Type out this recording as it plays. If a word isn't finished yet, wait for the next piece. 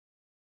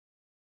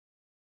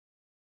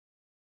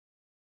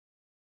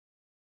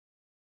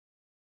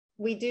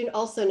we do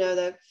also know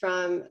that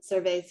from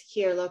surveys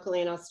here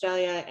locally in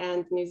Australia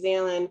and New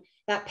Zealand,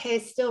 that pay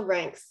still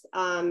ranks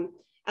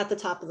at the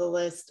top of the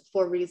list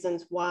for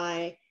reasons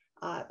why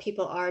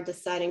people are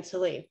deciding to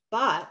leave.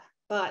 But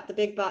the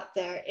big but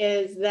there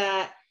is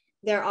that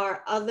there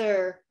are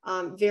other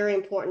very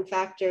important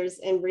factors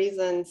and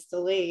reasons to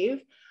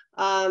leave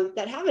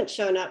that haven't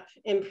shown up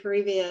in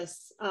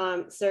previous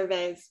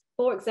surveys.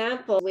 For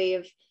example,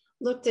 we've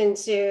looked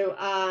into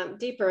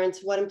deeper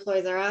into what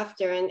employees are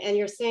after, and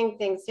you're seeing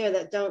things here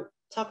that don't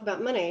talk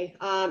about money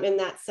in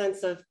that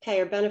sense of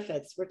pay or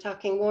benefits. We're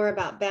talking more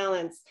about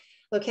balance,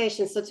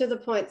 location. So to the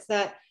points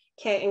that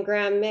Kate and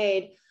Graham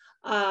made,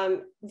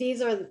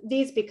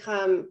 these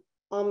become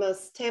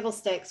almost table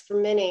stakes for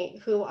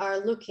many who are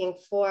looking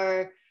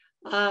for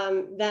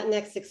that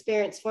next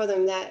experience for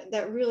them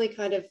that really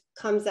kind of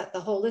comes at the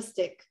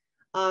holistic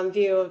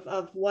view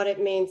of what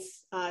it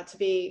means to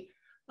be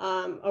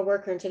a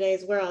worker in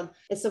today's world.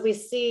 And so we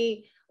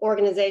see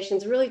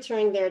organizations really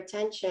turning their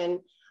attention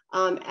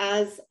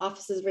as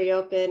offices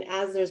reopen,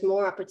 as there's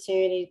more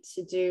opportunity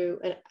to do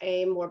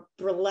a more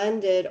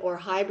blended or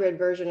hybrid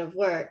version of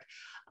work,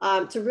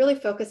 to really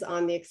focus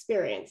on the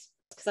experience.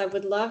 Because I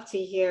would love to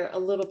hear a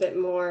little bit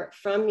more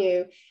from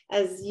you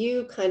as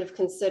you kind of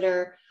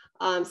consider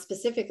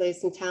specifically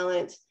some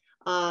talent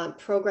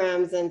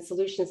programs and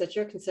solutions that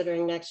you're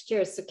considering next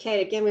year. So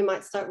Kate, again, we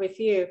might start with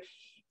you.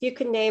 If you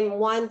could name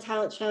one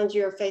talent challenge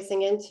you're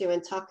facing into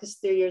and talk us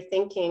through your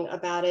thinking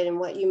about it and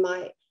what you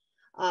might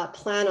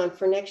plan on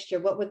for next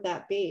year, what would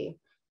that be?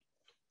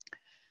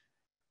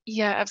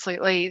 Yeah,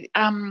 absolutely.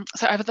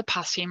 So over the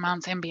past few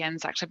months,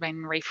 NBN's actually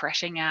been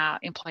refreshing our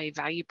employee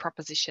value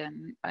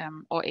proposition,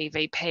 or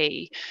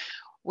EVP.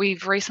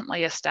 We've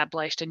recently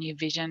established a new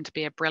vision to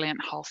be a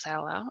brilliant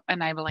wholesaler,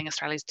 enabling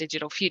Australia's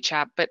digital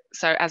future. But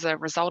so as a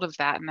result of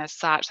that, and as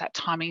such, that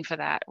timing for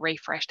that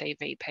refreshed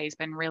EVP has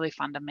been really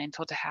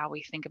fundamental to how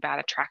we think about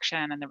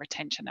attraction and the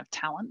retention of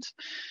talent.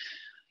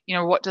 You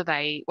know, what do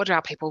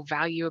our people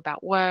value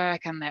about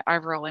work and their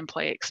overall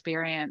employee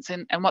experience,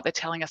 and what they're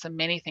telling us are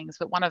many things,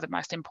 but one of the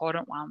most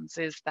important ones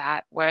is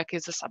that work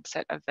is a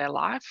subset of their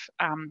life.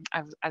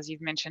 As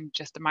you've mentioned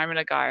just a moment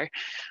ago,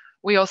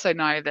 we also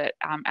know that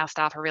our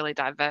staff are really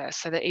diverse.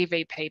 So the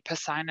EVP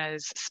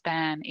personas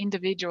span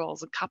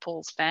individuals,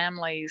 couples,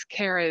 families,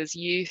 carers,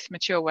 youth,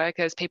 mature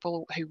workers,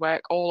 people who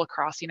work all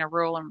across,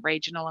 rural and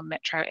regional and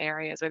metro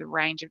areas with a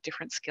range of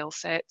different skill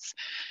sets.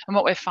 And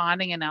what we're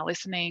finding in our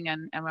listening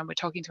and when we're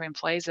talking to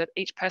employees, that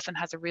each person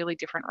has a really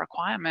different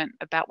requirement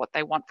about what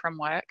they want from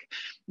work.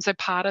 And so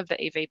part of the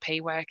EVP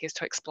work is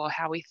to explore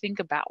how we think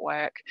about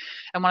work.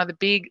 And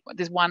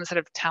there's one sort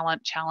of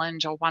talent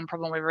challenge or one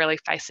problem we're really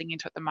facing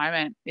into at the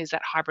moment is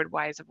that hybrid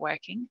ways of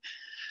working.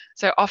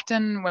 So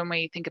often when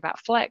we think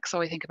about flex or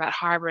we think about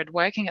hybrid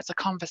working, it's a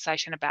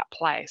conversation about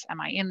place.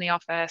 Am I in the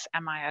office?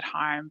 Am I at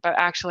home? But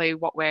actually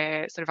what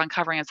we're sort of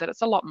uncovering is that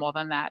it's a lot more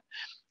than that.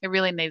 It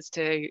really needs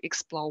to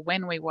explore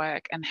when we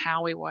work and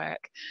how we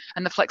work.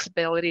 And the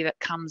flexibility that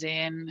comes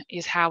in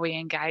is how we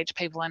engage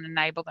people and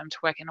enable them to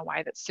work in a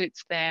way that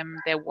suits them,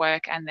 their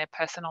work and their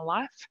personal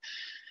life.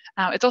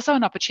 It's also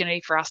an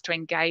opportunity for us to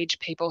engage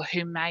people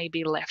who may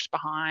be left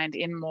behind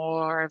in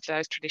more of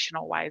those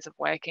traditional ways of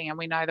working. And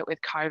we know that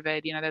with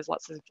COVID, there's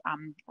lots of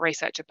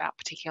research about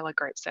particular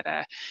groups that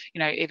are,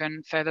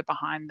 even further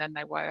behind than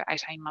they were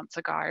 18 months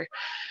ago.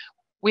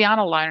 We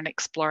aren't alone in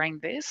exploring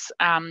this.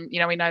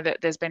 We know that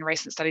there's been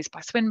recent studies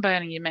by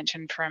Swinburne, and you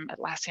mentioned from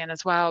Atlassian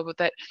as well, but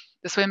that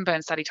the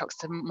Swinburne study talks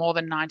to more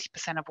than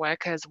 90% of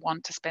workers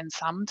want to spend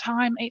some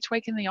time each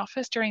week in the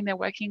office during their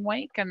working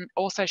week, and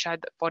also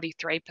showed that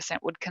 43%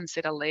 would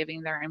consider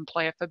leaving their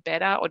employer for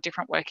better or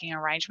different working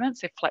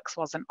arrangements if flex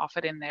wasn't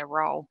offered in their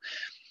role.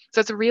 So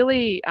it's a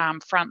really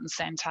front and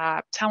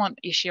centre talent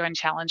issue and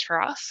challenge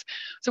for us.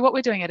 So what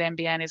we're doing at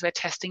NBN is we're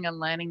testing and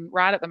learning.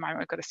 Right at the moment,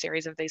 we've got a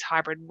series of these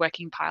hybrid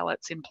working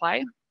pilots in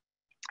play.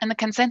 And the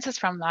consensus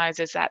from those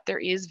is that there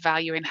is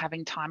value in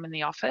having time in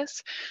the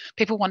office.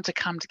 People want to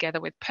come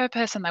together with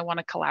purpose and they want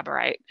to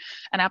collaborate.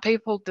 And our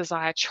people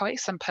desire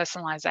choice and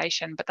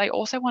personalisation, but they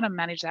also want to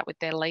manage that with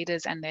their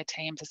leaders and their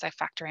teams as they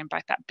factor in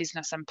both that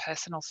business and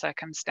personal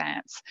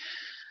circumstance.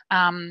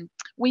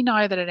 We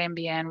know that at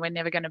NBN, we're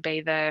never going to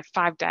be the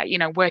 5-day,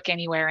 work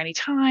anywhere,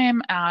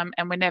 anytime,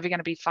 and we're never going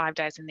to be 5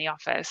 days in the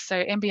office.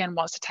 So NBN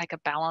wants to take a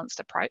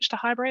balanced approach to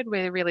hybrid.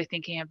 We're really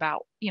thinking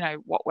about,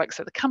 what works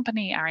for the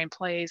company, our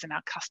employees and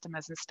our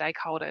customers and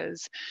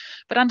stakeholders.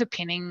 But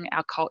underpinning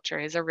our culture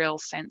is a real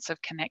sense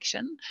of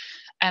connection.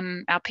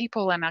 And our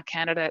people and our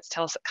candidates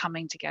tell us that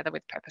coming together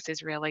with purpose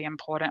is really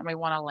important, and we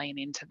want to lean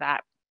into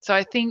that. So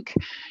I think,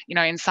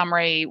 in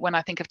summary, when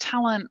I think of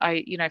talent,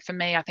 for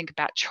me, I think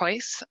about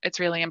choice. It's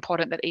really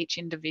important that each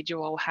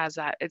individual has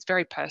that. It's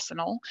very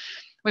personal.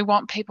 We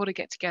want people to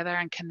get together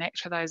and connect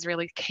for those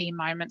really key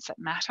moments that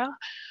matter.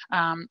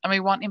 And we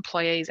want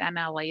employees and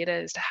our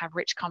leaders to have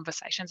rich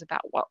conversations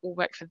about what will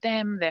work for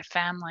them, their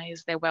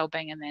families, their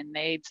wellbeing and their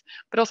needs,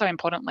 but also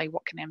importantly,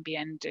 what can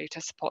NBN do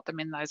to support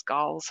them in those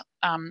goals?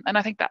 And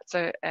I think that's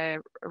a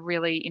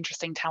really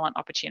interesting talent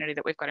opportunity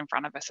that we've got in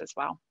front of us as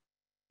well.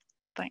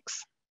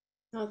 Thanks.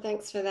 Oh,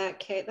 thanks for that,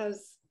 Kate. That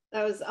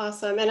was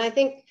awesome. And I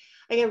think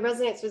again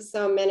resonates with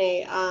so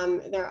many.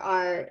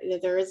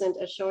 There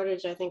isn't a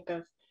shortage, I think,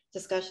 of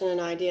discussion and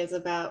ideas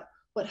about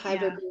what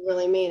hybrid Yeah. would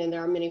really mean, and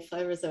there are many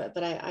flavors of it.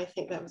 But I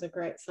think that was a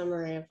great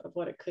summary of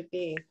what it could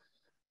be.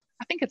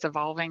 I think it's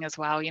evolving as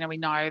well. We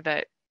know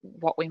that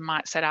what we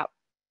might set up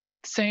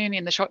soon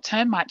in the short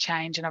term might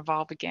change and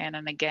evolve again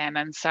and again.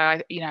 And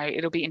so,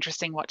 it'll be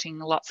interesting watching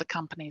lots of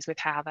companies with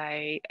how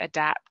they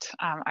adapt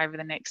over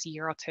the next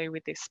year or two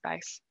with this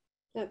space.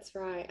 That's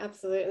right,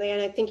 absolutely.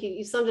 And I think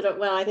you summed it up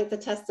well. I think the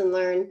test and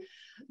learn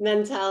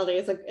mentality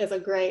is a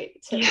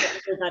great tip for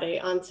everybody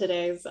on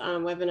today's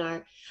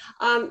webinar.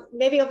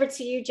 Maybe over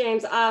to you,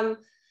 James.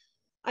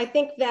 I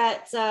think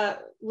that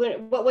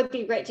what would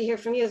be great to hear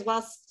from you is,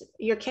 whilst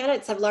your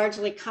candidates have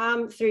largely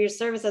come through your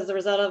service as a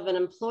result of an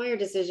employer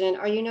decision,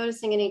 are you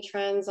noticing any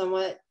trends on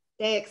what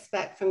they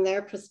expect from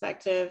their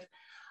perspective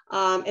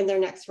in their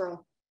next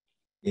role?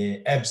 Yeah,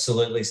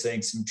 absolutely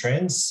seeing some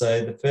trends.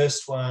 So the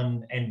first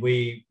one, and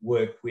we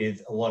work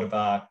with a lot of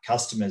our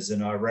customers,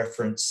 and I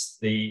referenced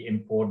the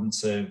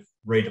importance of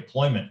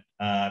redeployment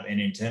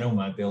and internal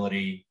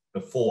mobility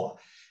before.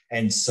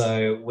 And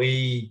so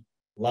we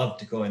love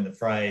to coin the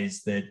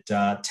phrase that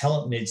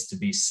talent needs to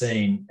be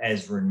seen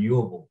as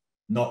renewable,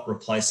 not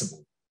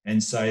replaceable.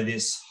 And so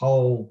this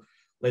whole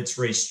let's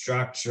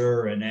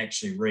restructure and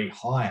actually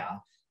rehire,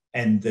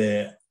 and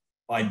the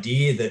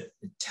idea that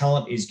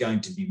talent is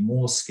going to be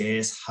more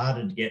scarce,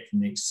 harder to get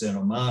from the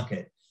external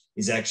market,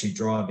 is actually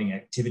driving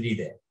activity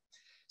there.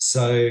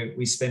 So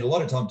we spend a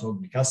lot of time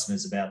talking to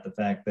customers about the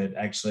fact that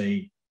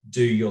actually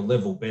do your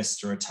level best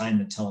to retain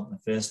the talent in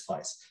the first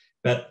place.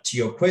 But to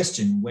your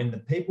question, when the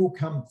people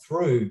come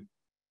through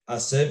our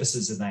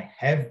services and they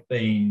have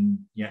been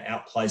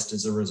outplaced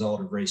as a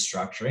result of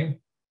restructuring,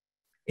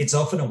 it's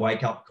often a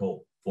wake-up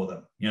call for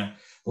them. A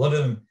lot of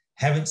them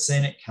haven't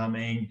seen it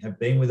coming, have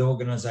been with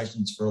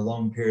organizations for a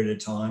long period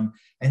of time.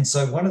 And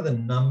so one of the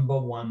number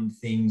one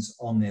things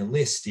on their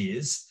list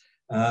is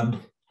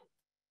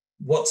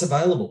what's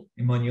available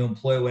in my new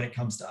employer when it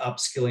comes to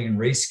upskilling and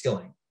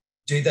reskilling.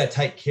 Do they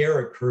take care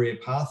of career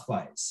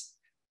pathways?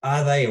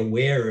 Are they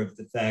aware of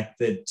the fact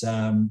that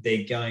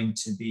they're going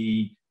to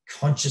be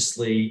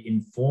consciously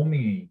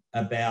informing me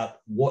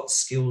about what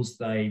skills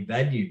they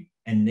value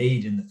and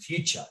need in the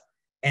future,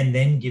 and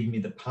then give me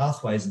the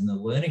pathways and the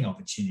learning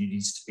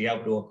opportunities to be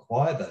able to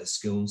acquire those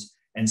skills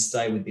and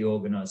stay with the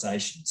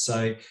organization?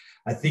 So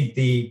I think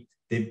the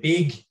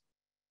big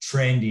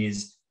trend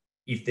is,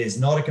 if there's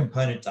not a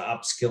component to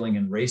upskilling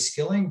and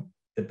reskilling,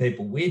 the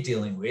people we're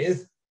dealing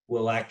with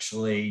will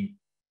actually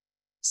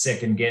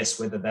second guess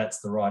whether that's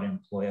the right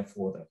employer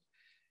for them.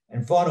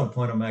 And final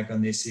point I'll make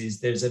on this is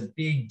there's a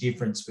big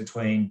difference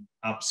between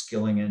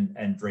upskilling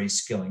and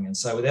reskilling. And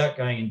so without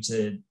going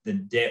into the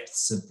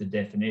depths of the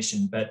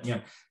definition, but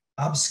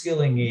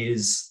upskilling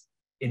is,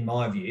 in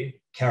my view,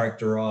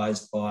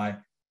 characterized by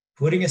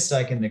putting a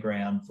stake in the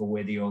ground for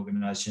where the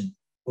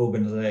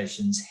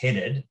organization's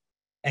headed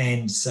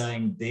and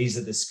saying these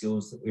are the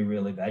skills that we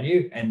really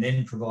value, and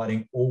then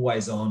providing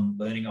always on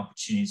learning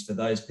opportunities for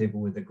those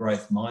people with a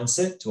growth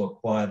mindset to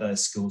acquire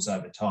those skills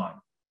over time.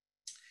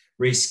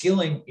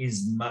 Reskilling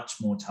is much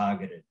more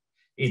targeted.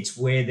 It's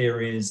where there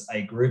is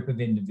a group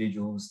of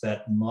individuals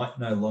that might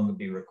no longer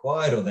be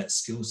required, or that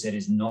skill set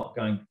is not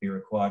going to be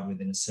required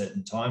within a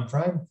certain time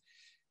frame,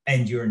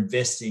 and you're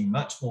investing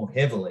much more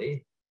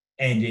heavily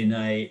and in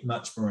a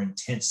much more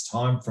intense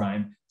time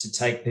frame to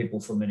take people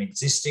from an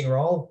existing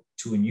role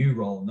to a new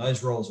role. And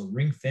those roles are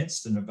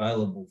ring-fenced and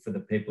available for the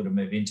people to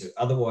move into.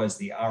 Otherwise,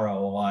 the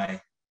ROI,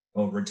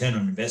 or return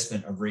on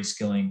investment, of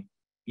reskilling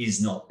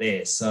is not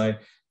there. So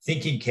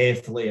thinking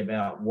carefully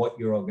about what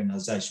your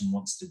organization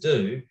wants to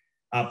do,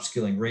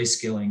 upskilling,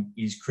 reskilling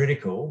is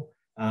critical,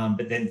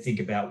 but then think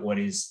about what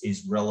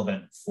is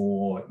relevant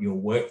for your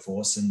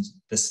workforce, and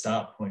the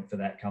start point for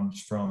that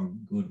comes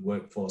from good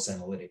workforce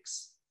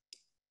analytics.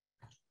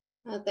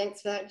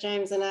 Thanks for that,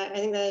 James. And I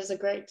think that is a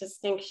great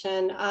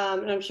distinction.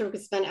 And I'm sure we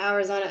could spend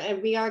hours on it.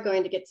 And we are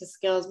going to get to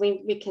skills.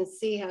 We can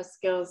see how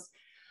skills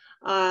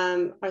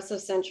are so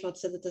central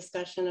to the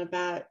discussion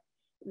about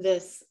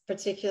this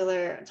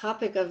particular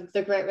topic of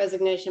the Great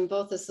Resignation,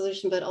 both a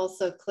solution, but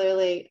also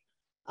clearly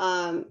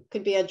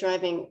could be a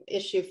driving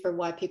issue for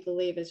why people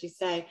leave, as you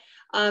say.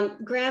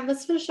 Graham,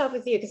 let's finish off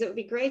with you, because it would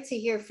be great to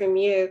hear from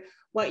you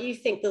what you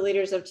think the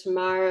leaders of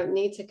tomorrow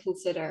need to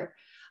consider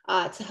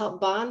to help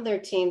bond their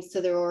teams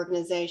to their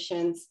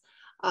organizations,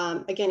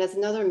 again, as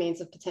another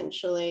means of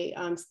potentially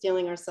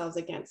steeling ourselves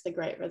against the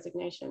Great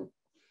Resignation.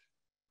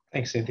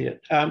 Thanks, Cynthia.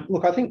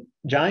 Look, I think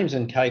James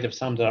and Kate have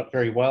summed it up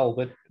very well,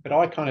 but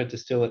I kind of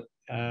distill it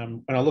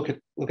when I look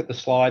at the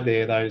slide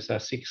there, those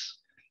 6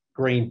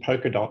 green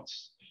polka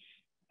dots,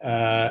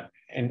 and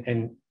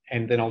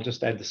then I'll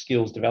just add the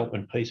skills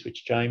development piece,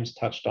 which James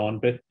touched on.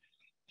 But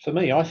for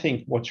me, I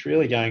think what's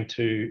really going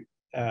to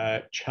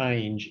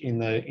change in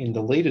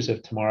the leaders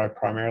of tomorrow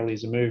primarily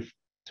is a move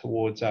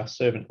towards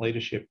servant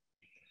leadership,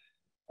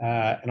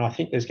 and I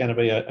think there's going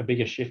to be a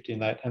bigger shift in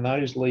that. And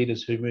those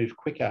leaders who move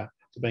quicker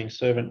to being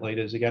servant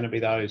leaders are going to be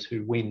those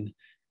who win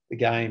the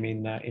game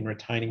in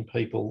retaining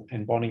people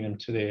and bonding them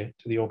to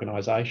the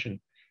organisation.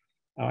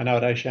 I know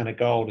at Oceania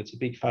Gold, it's a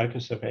big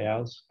focus of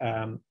ours.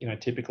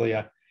 Typically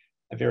a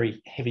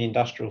very heavy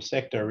industrial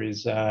sector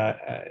is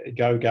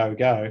go, go,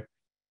 go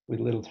with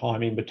little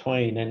time in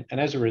between. And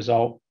as a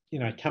result,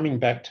 coming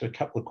back to a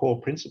couple of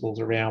core principles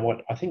around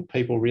what I think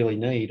people really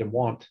need and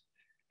want,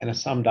 and are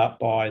summed up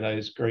by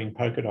those green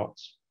polka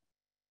dots.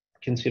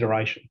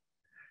 Consideration.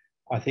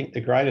 I think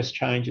the greatest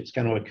change that's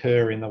going to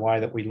occur in the way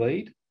that we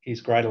lead is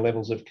greater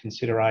levels of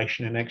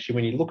consideration. And actually,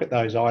 when you look at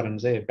those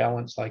items there,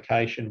 balance,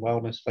 location,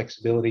 wellness,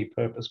 flexibility,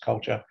 purpose,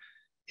 culture,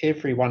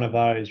 every one of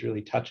those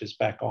really touches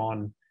back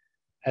on,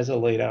 as a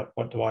leader,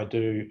 what do I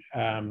do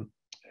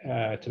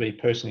to be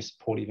personally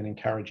supportive and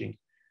encouraging,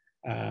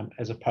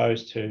 as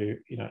opposed to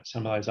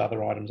some of those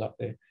other items up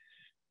there.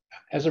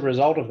 As a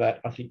result of that,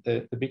 I think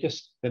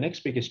the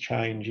next biggest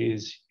change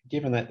is,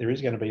 given that there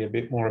is going to be a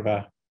bit more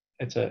of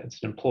it's an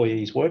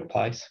employee's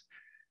workplace,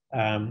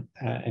 and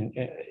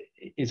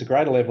is a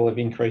greater level of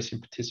increase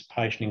in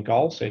participation in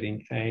goal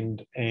setting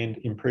and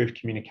improved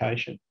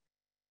communication.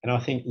 And I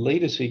think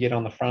leaders who get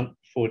on the front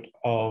foot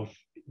of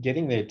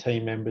getting their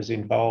team members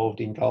involved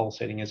in goal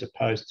setting, as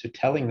opposed to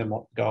telling them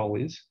what the goal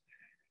is,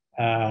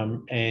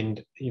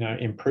 and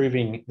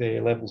improving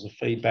their levels of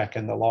feedback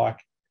and the like,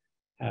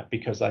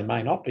 because they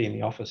may not be in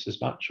the office as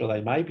much, or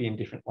they may be in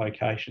different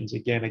locations,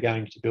 again, are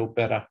going to build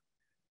better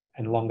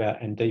and longer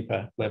and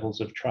deeper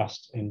levels of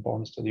trust and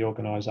bonds to the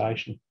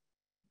organisation.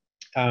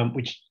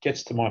 Which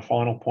gets to my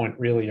final point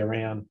really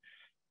around,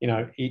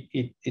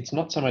 it's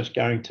not so much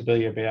going to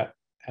be about,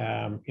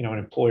 an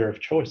employer of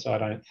choice, I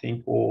don't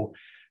think, or,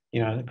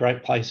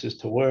 great places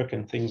to work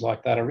and things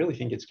like that. I really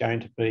think it's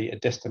going to be a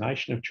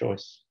destination of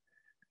choice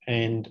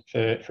and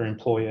for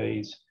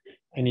employees.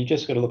 And you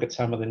just got to look at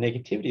some of the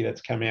negativity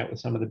that's come out with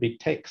some of the big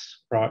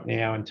techs right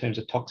now in terms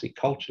of toxic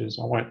cultures.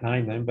 I won't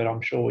name them, but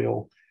I'm sure we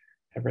all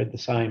have read the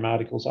same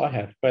articles I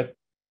have. But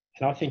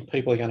I think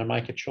people are going to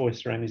make a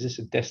choice around, is this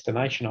a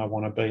destination I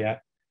want to be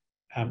at?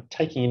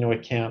 Taking into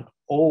account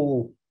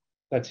all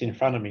that's in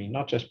front of me,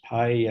 not just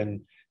pay and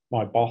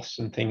my boss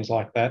and things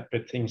like that,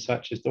 but things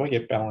such as, do I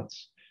get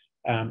balance?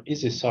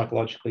 Is this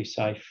psychologically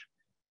safe?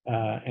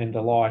 And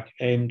the like.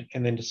 And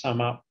then to sum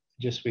up,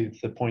 just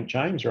with the point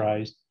James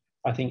raised,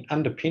 I think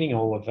underpinning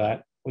all of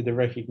that with the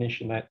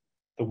recognition that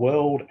the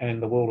world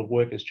and the world of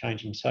work is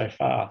changing so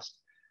fast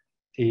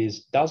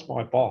is, does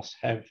my boss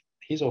have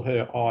his or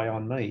her eye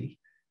on me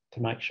to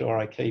make sure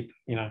I keep,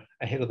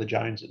 ahead of the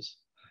Joneses?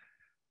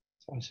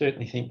 So I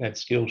certainly think that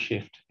skill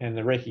shift and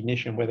the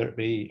recognition, whether it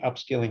be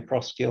upskilling,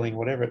 cross-skilling,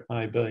 whatever it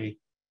may be,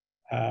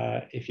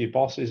 if your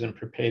boss isn't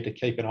prepared to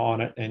keep an eye on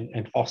it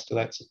and foster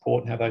that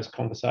support and have those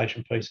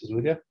conversation pieces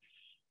with you,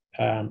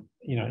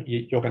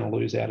 you're going to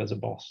lose out as a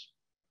boss,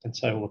 and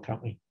so will the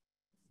company.